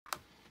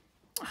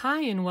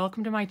Hi, and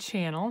welcome to my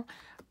channel.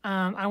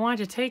 I wanted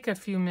to take a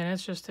few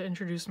minutes just to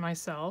introduce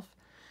myself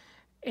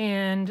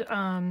and,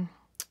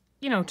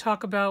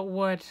 talk about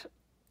what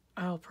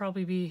I'll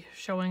probably be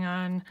showing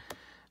on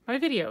my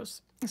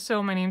videos.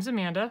 So my name's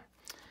Amanda,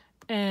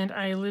 and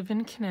I live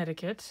in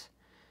Connecticut,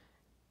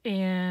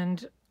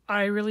 and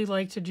I really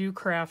like to do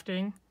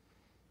crafting.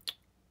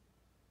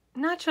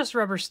 Not just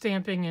rubber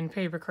stamping and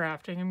paper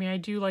crafting. I mean, I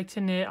do like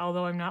to knit,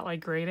 although I'm not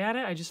like great at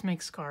it. I just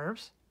make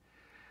scarves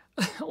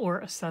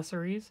or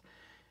accessories.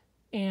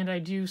 And I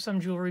do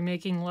some jewelry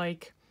making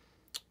like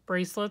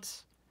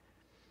bracelets.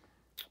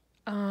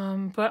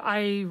 But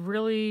I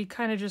really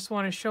kind of just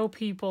want to show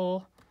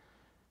people,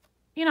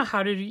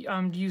 how to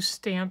use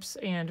stamps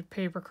and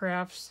paper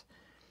crafts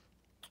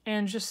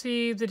and just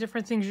see the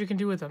different things you can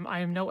do with them. I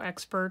am no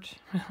expert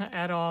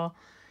at all,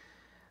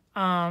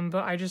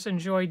 but I just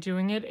enjoy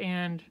doing it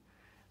and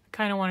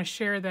kind of want to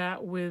share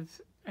that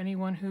with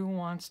anyone who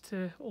wants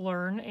to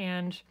learn.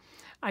 And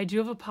I do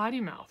have a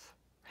potty mouth,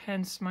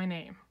 hence my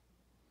name.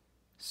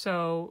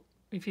 So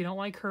if you don't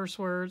like curse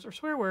words or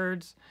swear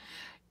words,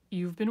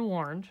 you've been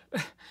warned.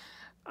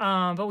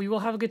 But we will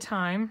have a good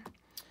time.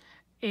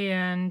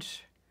 And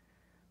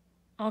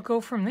I'll go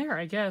from there,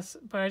 I guess.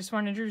 But I just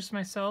want to introduce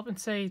myself and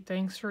say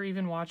thanks for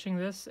even watching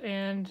this.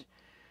 And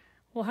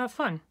we'll have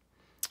fun.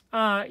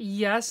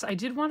 Yes, I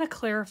did want to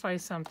clarify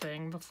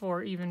something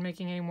before even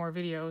making any more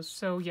videos.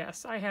 So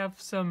yes, I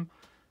have some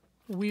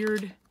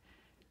weird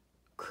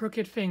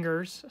crooked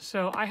fingers.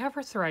 So I have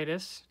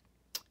arthritis.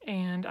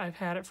 And I've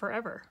had it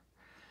forever.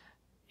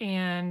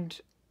 And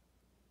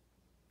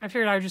I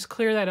figured I would just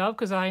clear that up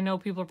because I know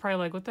people are probably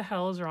like, what the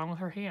hell is wrong with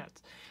her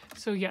hands?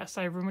 So yes,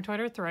 I have rheumatoid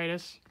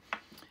arthritis.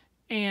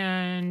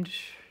 And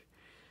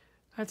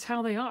that's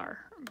how they are.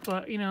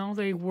 But,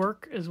 they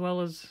work as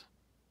well as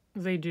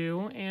they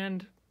do.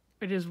 And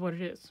it is what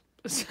it is.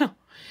 So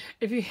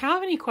if you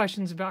have any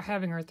questions about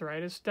having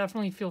arthritis,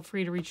 definitely feel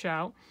free to reach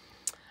out.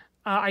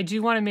 I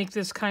do want to make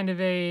this kind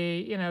of a,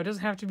 it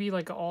doesn't have to be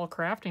like an all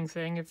crafting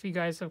thing. If you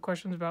guys have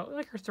questions about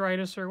like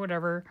arthritis or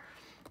whatever,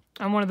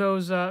 I'm one of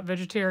those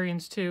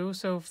vegetarians too.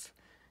 So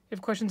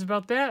if questions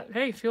about that,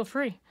 hey, feel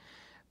free.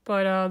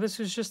 But this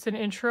was just an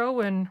intro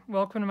and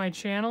welcome to my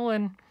channel.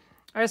 And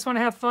I just want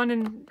to have fun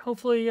and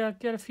hopefully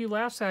get a few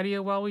laughs out of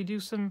you while we do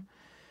some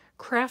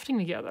crafting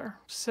together.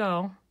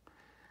 So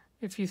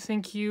if you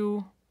think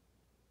you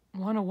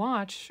want to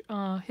watch,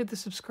 hit the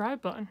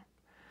subscribe button.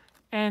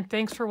 And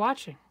thanks for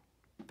watching.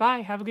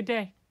 Bye. Have a good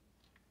day.